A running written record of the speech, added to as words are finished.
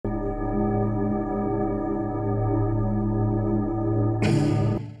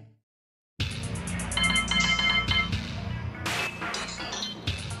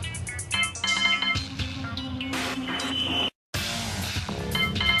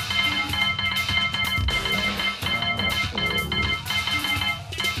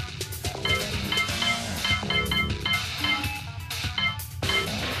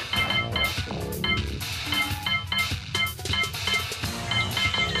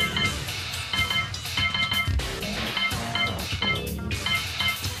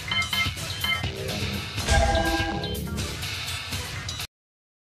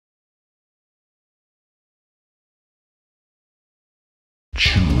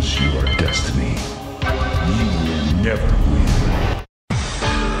Choose your destiny. You will never win.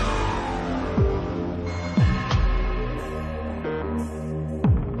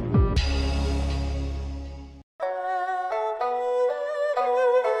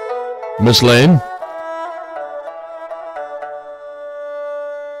 Miss Lane?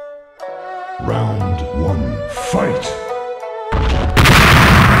 Round one, fight!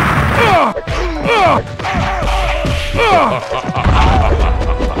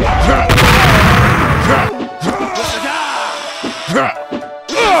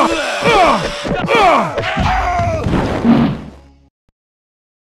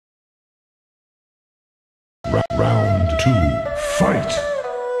 Round two, fight!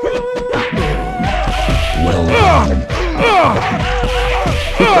 Well done.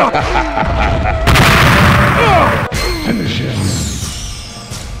 Finish him.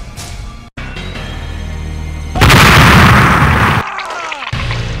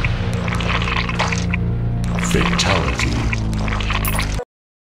 Fatality.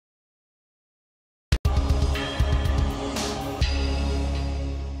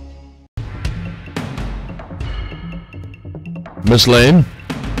 Miss Lane?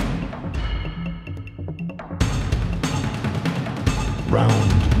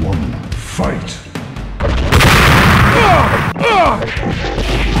 Round one, fight!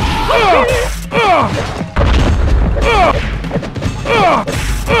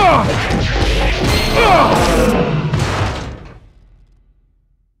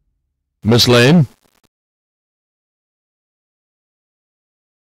 Miss Lane?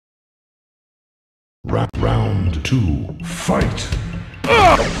 Round two, fight!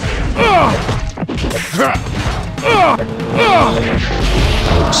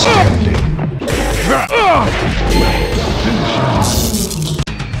 Outstanding.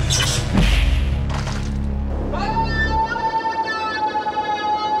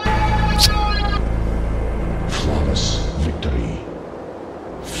 Flawless victory.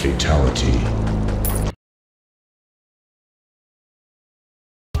 Fatality.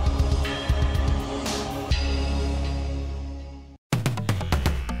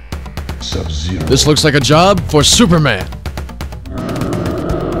 Sub-Zero. This looks like a job for Superman.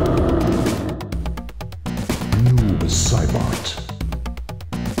 Noob Cybot.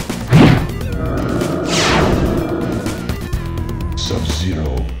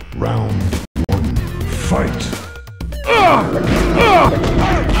 Sub-Zero. Round one. Fight!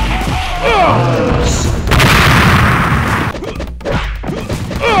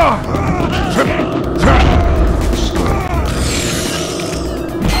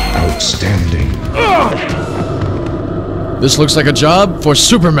 Outstanding. This looks like a job for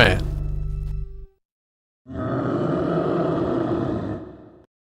Superman.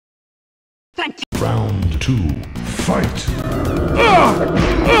 Round two. Fight!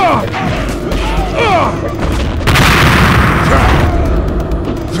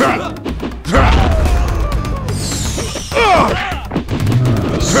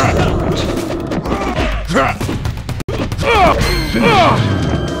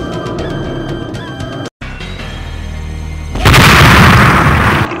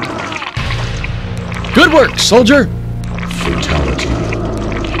 Good work, soldier! Fatality.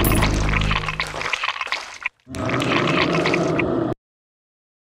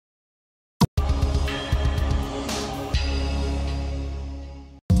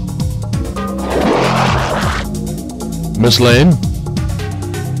 Miss Lane?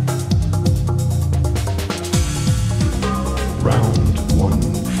 Round one.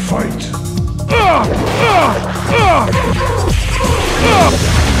 Fight!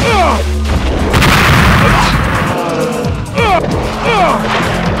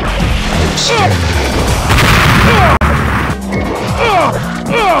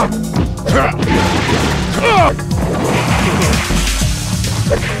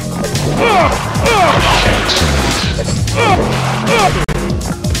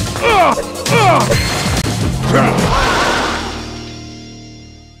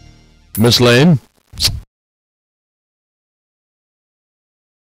 Miss Lane?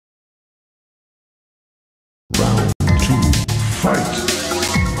 Round two. Fight!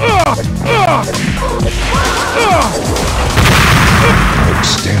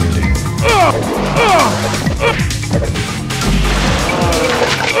 Outstanding.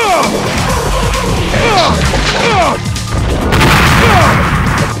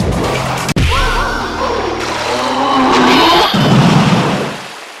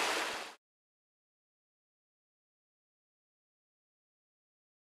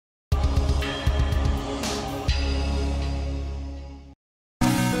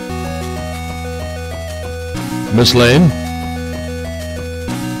 Miss Lane?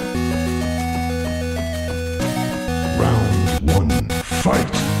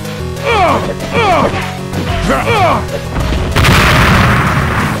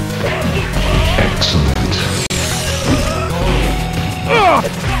 Excellent.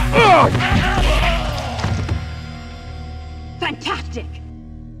 Fantastic!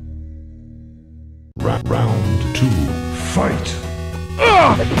 Round 2. Fight.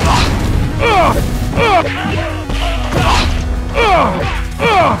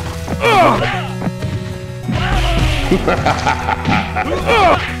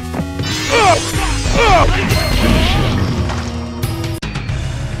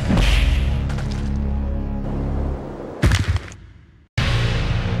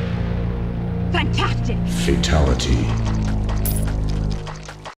 Fantastic! Fatality.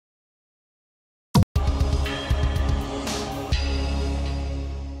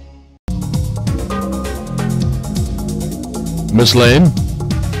 Miss Lane?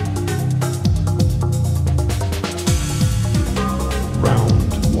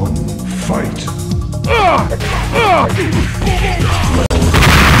 Round 1. Fight.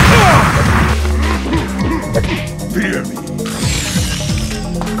 Fear me.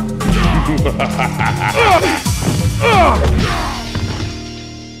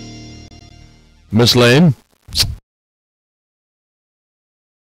 Miss Lane?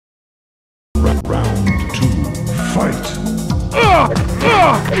 Round 2. Fight.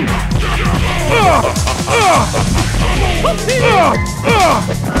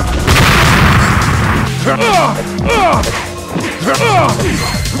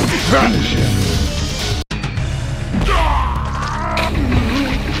 Finish him.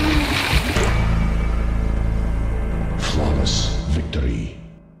 Flawless victory.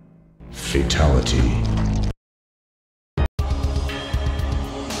 Fatality.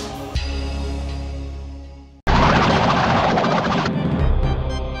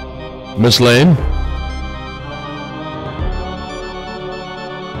 Miss Lane?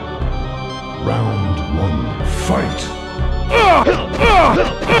 Round 1. Fight.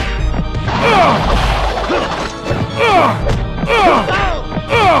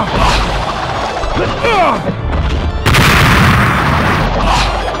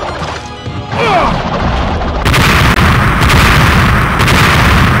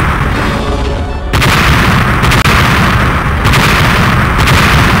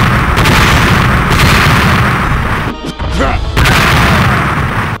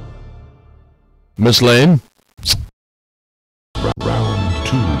 Miss Lane? Round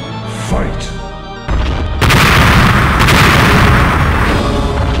 2. Fight.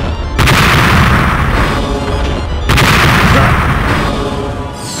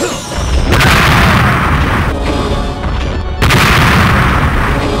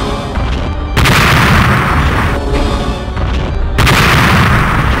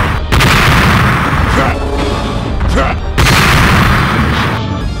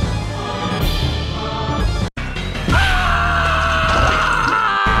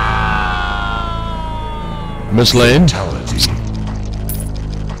 Miss Lane? Fatality.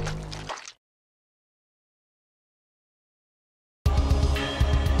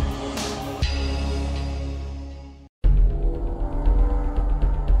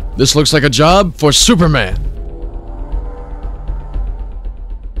 This looks like a job for Superman.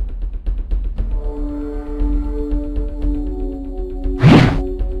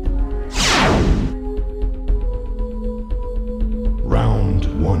 Round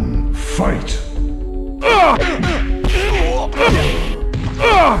 1. Fight.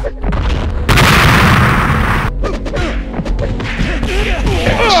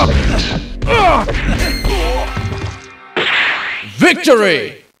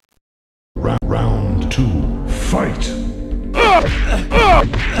 Victory! Round 2. Fight.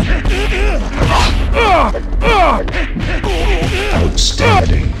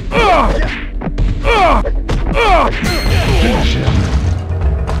 Outstanding. Finish him.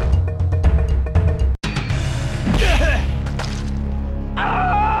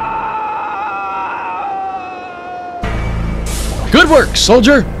 Good work,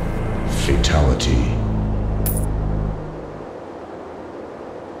 soldier! Fatality.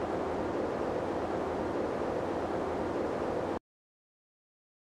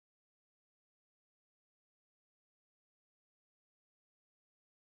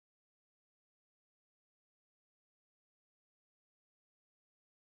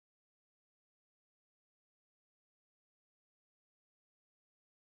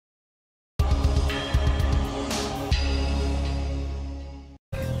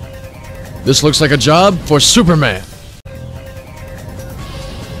 This looks like a job for Superman.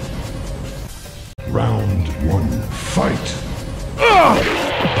 Round 1. Fight.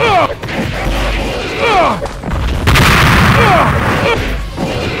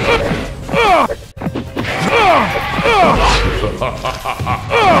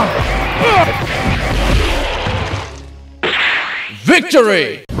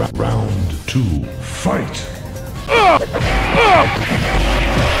 Victory! Round 2, fight!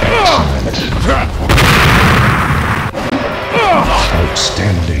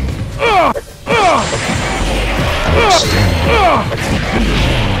 Outstanding.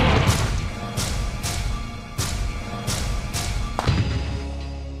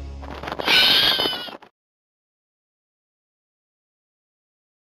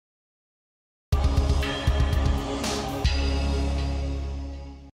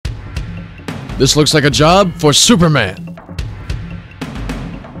 This looks like a job for Superman.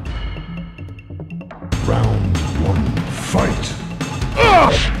 Round 1, fight!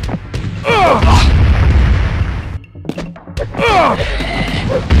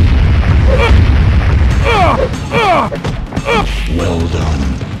 Well done.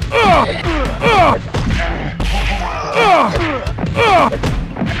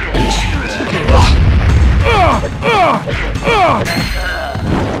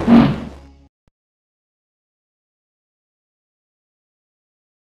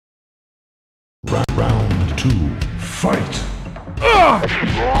 Round 2, fight!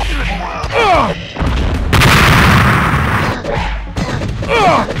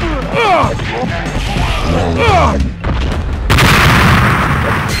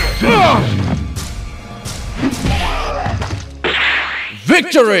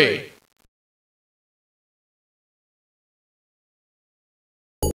 Victory!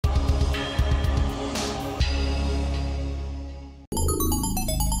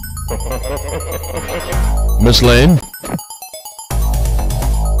 Miss Lane?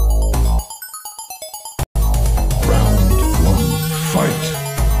 Round 1, fight!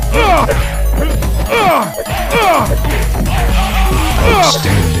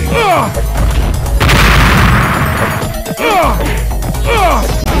 Outstanding. Round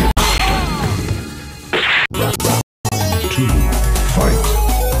 2, fight!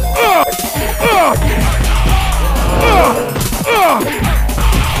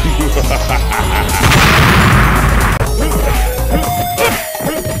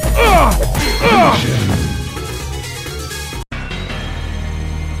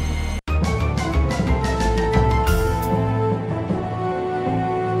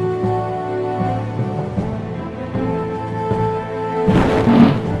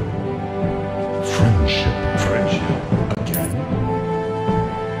 Friendship again.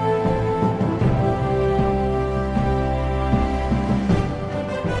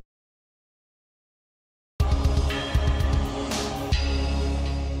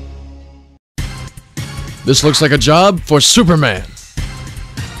 This looks like a job for Superman.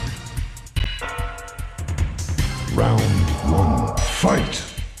 Round 1, fight!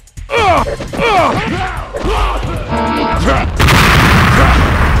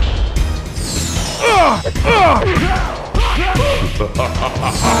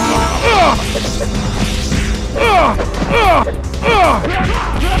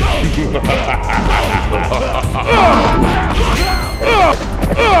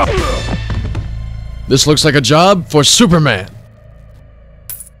 This looks like a job for Superman.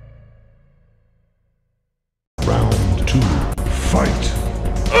 Round 2, fight!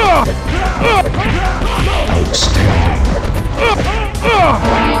 Outstanding.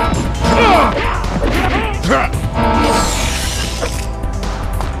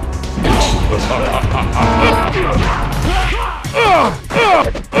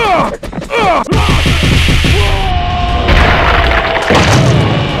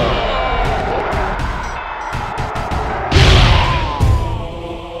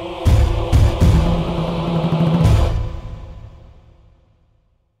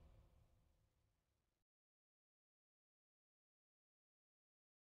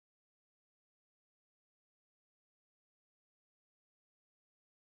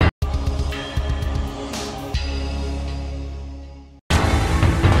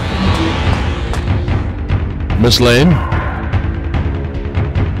 Miss Lane?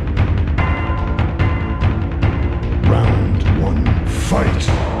 Round 1, fight!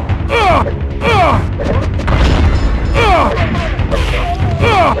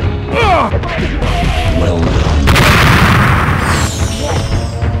 Well done.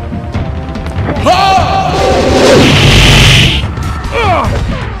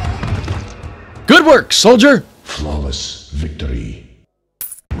 Good work, soldier! Flawless victory.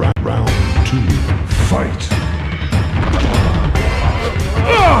 Round 2, fight!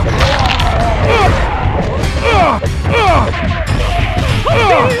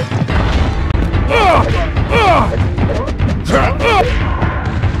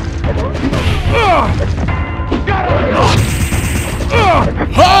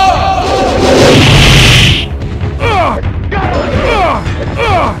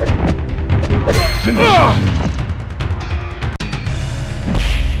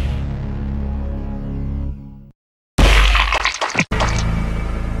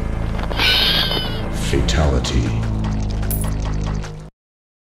 Fatality.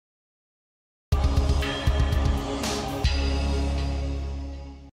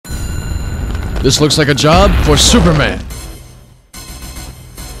 This looks like a job for Superman.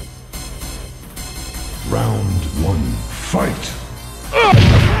 Round 1. Fight.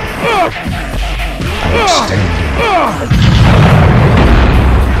 Outstanding.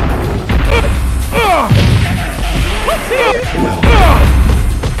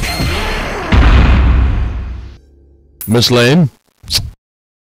 Miss Lane.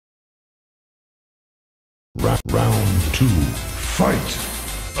 Round 2. Fight.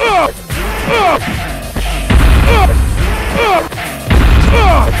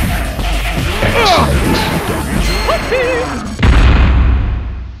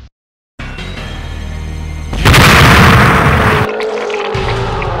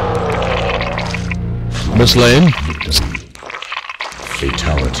 Miss Lane.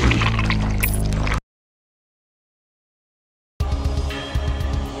 Fatality.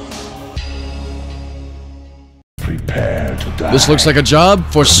 Prepare to die. This looks like a job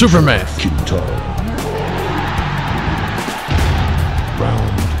for Superman. Kinto.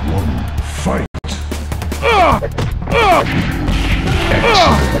 Round 1. Fight.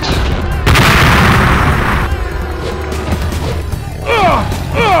 Excellent.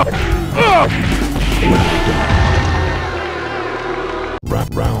 Well done.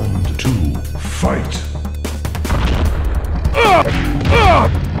 Round 2. Fight.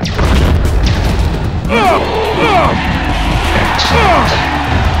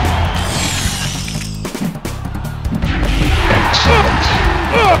 Excellent.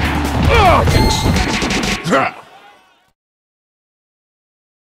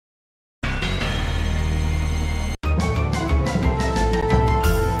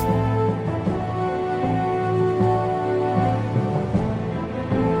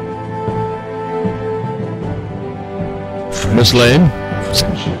 Miss Lane.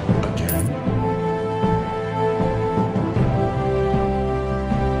 Friendship again.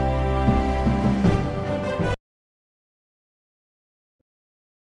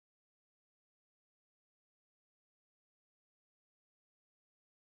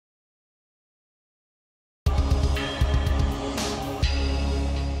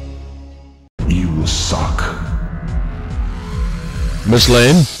 You suck. Miss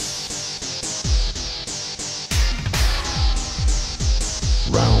Lane.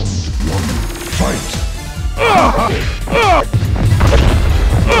 Round 1. Fight.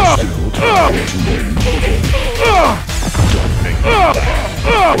 Still trying to win. Don't make me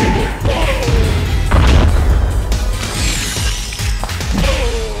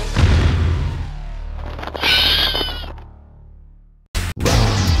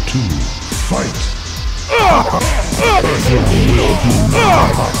Round 2. Fight.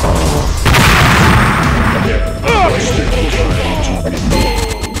 Still trying to win.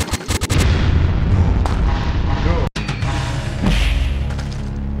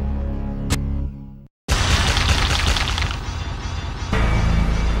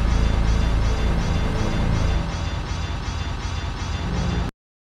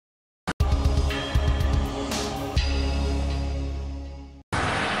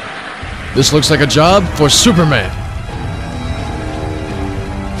 This looks like a job for Superman.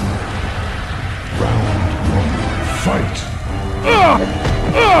 Round 1. Fight.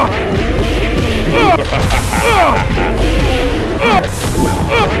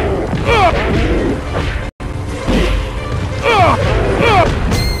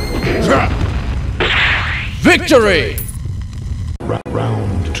 Victory!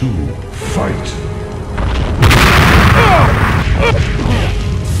 Round 2. Fight.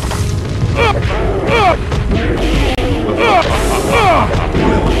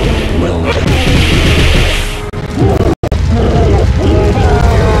 Well done.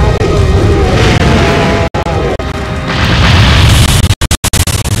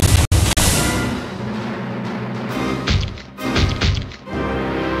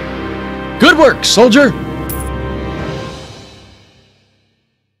 Good work, soldier!